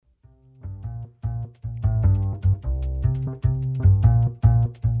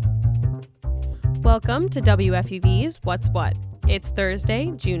Welcome to WFUV's What's What. It's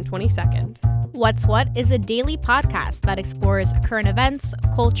Thursday, June 22nd. What's What is a daily podcast that explores current events,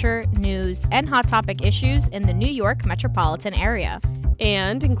 culture, news, and hot topic issues in the New York metropolitan area.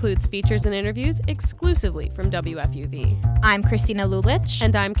 And includes features and interviews exclusively from WFUV. I'm Christina Lulich.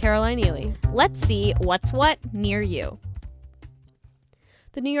 And I'm Caroline Ely. Let's see what's what near you.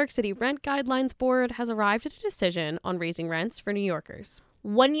 The New York City Rent Guidelines Board has arrived at a decision on raising rents for New Yorkers.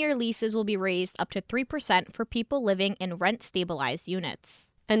 1-year leases will be raised up to 3% for people living in rent-stabilized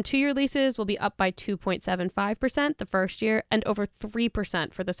units. And 2-year leases will be up by 2.75% the first year and over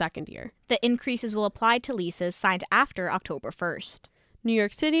 3% for the second year. The increases will apply to leases signed after October 1st. New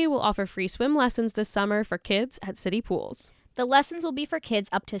York City will offer free swim lessons this summer for kids at city pools. The lessons will be for kids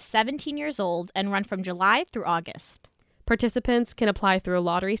up to 17 years old and run from July through August. Participants can apply through a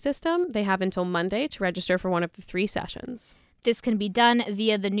lottery system. They have until Monday to register for one of the 3 sessions. This can be done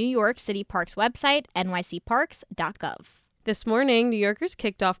via the New York City Parks website, nycparks.gov. This morning, New Yorkers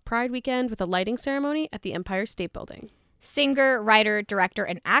kicked off Pride Weekend with a lighting ceremony at the Empire State Building. Singer, writer, director,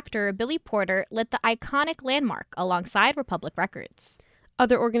 and actor Billy Porter lit the iconic landmark alongside Republic Records.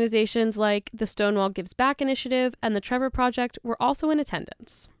 Other organizations like the Stonewall Gives Back Initiative and the Trevor Project were also in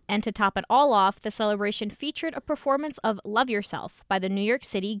attendance. And to top it all off, the celebration featured a performance of Love Yourself by the New York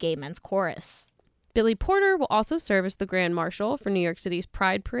City Gay Men's Chorus. Billy Porter will also serve as the Grand Marshal for New York City's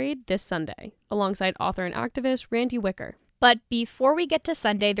Pride Parade this Sunday, alongside author and activist Randy Wicker. But before we get to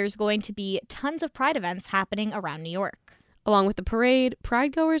Sunday, there's going to be tons of Pride events happening around New York. Along with the parade,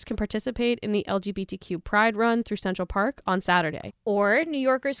 Pride goers can participate in the LGBTQ Pride Run through Central Park on Saturday. Or New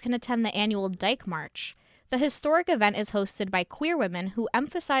Yorkers can attend the annual Dyke March. The historic event is hosted by queer women who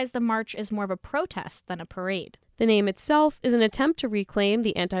emphasize the march is more of a protest than a parade. The name itself is an attempt to reclaim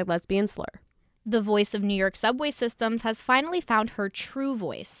the anti-lesbian slur. The voice of New York subway systems has finally found her true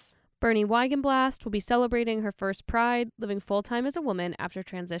voice. Bernie Weigenblast will be celebrating her first Pride, living full-time as a woman after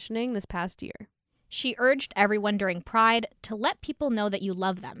transitioning this past year. She urged everyone during Pride to let people know that you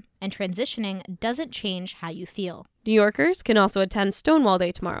love them, and transitioning doesn't change how you feel. New Yorkers can also attend Stonewall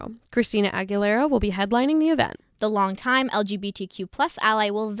Day tomorrow. Christina Aguilera will be headlining the event. The longtime LGBTQ+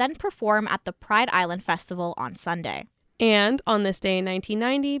 ally will then perform at the Pride Island Festival on Sunday. And on this day in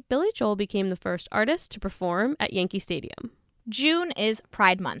 1990, Billy Joel became the first artist to perform at Yankee Stadium. June is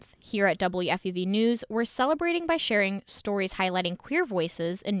Pride Month. Here at WFUV News, we're celebrating by sharing stories highlighting queer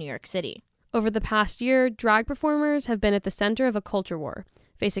voices in New York City. Over the past year, drag performers have been at the center of a culture war,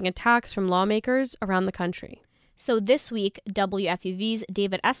 facing attacks from lawmakers around the country. So this week, WFUV's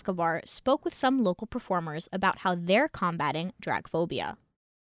David Escobar spoke with some local performers about how they're combating drag phobia.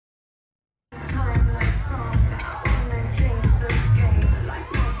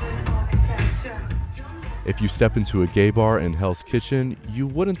 If you step into a gay bar in Hell's Kitchen, you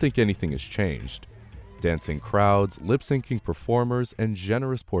wouldn't think anything has changed. Dancing crowds, lip-syncing performers, and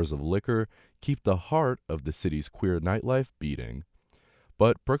generous pours of liquor keep the heart of the city's queer nightlife beating.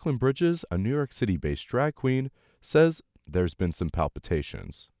 But Brooklyn Bridges, a New York City-based drag queen, says there's been some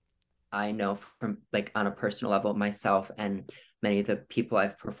palpitations. I know from, on a personal level, myself and many of the people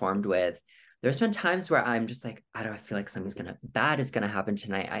I've performed with, there's been times where I'm just like, I feel like something's bad is gonna happen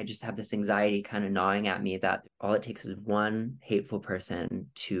tonight. I just have this anxiety kind of gnawing at me that all it takes is one hateful person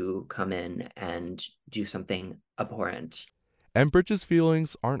to come in and do something abhorrent. And Bridges'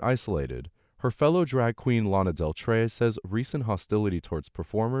 feelings aren't isolated. Her fellow drag queen Lana Del Rey says recent hostility towards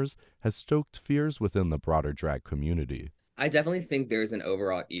performers has stoked fears within the broader drag community. I definitely think there's an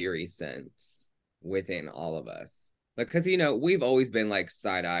overall eerie sense within all of us. Because, we've always been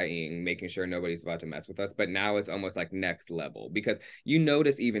side-eyeing, making sure nobody's about to mess with us. But now it's almost next level because you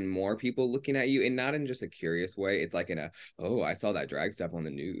notice even more people looking at you, and not in just a curious way. It's in a, oh, I saw that drag stuff on the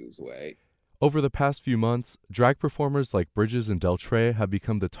news way. Over the past few months, drag performers like Bridges and Del Rey have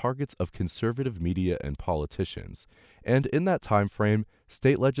become the targets of conservative media and politicians. And in that time frame,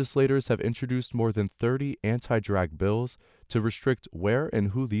 state legislators have introduced more than 30 anti-drag bills to restrict where and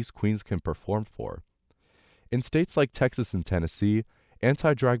who these queens can perform for. In states like Texas and Tennessee,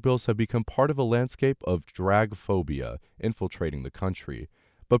 anti-drag bills have become part of a landscape of drag phobia infiltrating the country.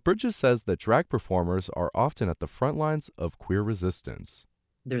 But Bridges says that drag performers are often at the front lines of queer resistance.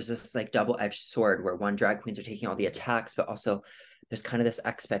 There's this double-edged sword where drag queens are taking all the attacks, but also there's kind of this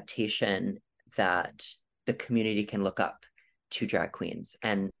expectation that the community can look up to drag queens.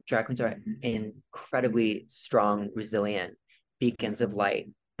 And drag queens are incredibly strong, resilient beacons of light.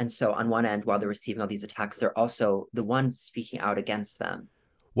 And so on one end, while they're receiving all these attacks, they're also the ones speaking out against them.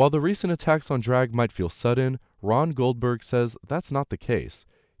 While the recent attacks on drag might feel sudden, Ron Goldberg says that's not the case.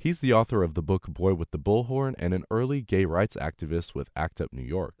 He's the author of the book Boy with the Bullhorn and an early gay rights activist with ACT UP New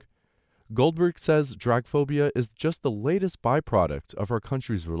York. Goldberg says dragphobia is just the latest byproduct of our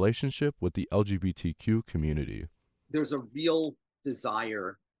country's relationship with the LGBTQ community. There's a real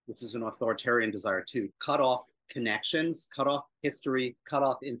desire, which is an authoritarian desire, to cut off connections, cut off history, cut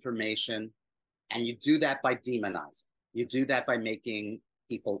off information. And you do that by demonizing. You do that by making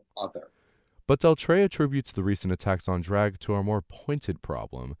people other. But Del Trey attributes the recent attacks on drag to a more pointed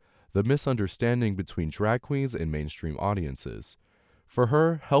problem, the misunderstanding between drag queens and mainstream audiences. For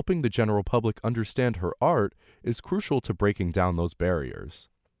her, helping the general public understand her art is crucial to breaking down those barriers.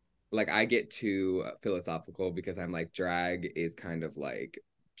 Like, I get too philosophical because I'm like, drag is kind of like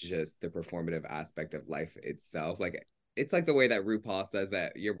just the performative aspect of life itself. Like, it's like the way that RuPaul says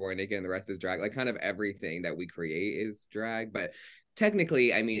that you're born naked and the rest is drag. Like, kind of everything that we create is drag. But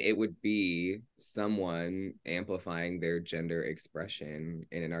technically, I mean, it would be someone amplifying their gender expression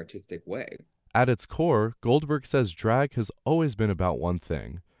in an artistic way. At its core, Goldberg says drag has always been about one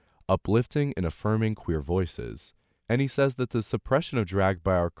thing: uplifting and affirming queer voices. And he says that the suppression of drag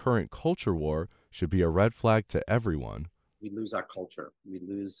by our current culture war should be a red flag to everyone. We lose our culture. We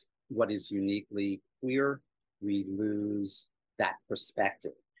lose what is uniquely queer. We lose that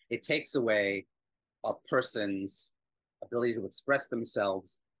perspective. It takes away a person's ability to express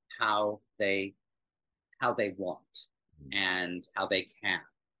themselves how they want and how they can,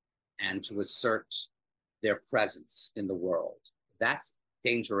 and to assert their presence in the world. That's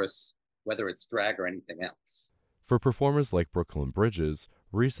dangerous, whether it's drag or anything else. For performers like Brooklyn Bridges,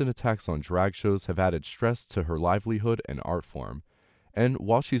 recent attacks on drag shows have added stress to her livelihood and art form. And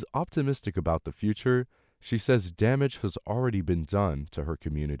while she's optimistic about the future, she says damage has already been done to her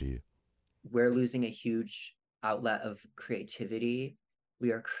community. We're losing a huge outlet of creativity.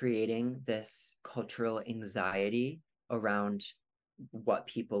 We are creating this cultural anxiety around what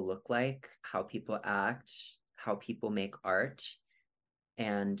people look like, how people act, how people make art.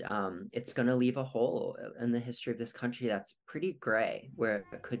 And it's going to leave a hole in the history of this country that's pretty gray, where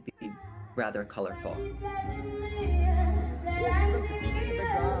it could be rather colorful.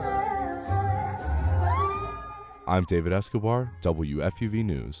 I'm David Escobar, WFUV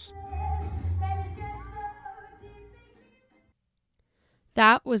News.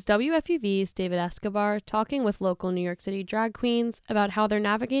 That was WFUV's David Escobar talking with local New York City drag queens about how they're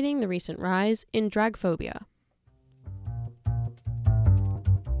navigating the recent rise in dragphobia.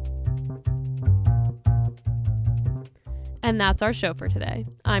 And that's our show for today.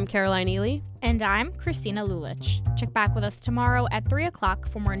 I'm Caroline Ely. And I'm Christina Lulich. Check back with us tomorrow at 3 o'clock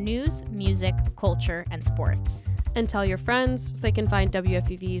for more news, music, culture, and sports. And tell your friends so they can find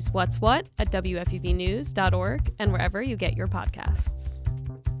WFUV's What's What at WFUVnews.org and wherever you get your podcasts.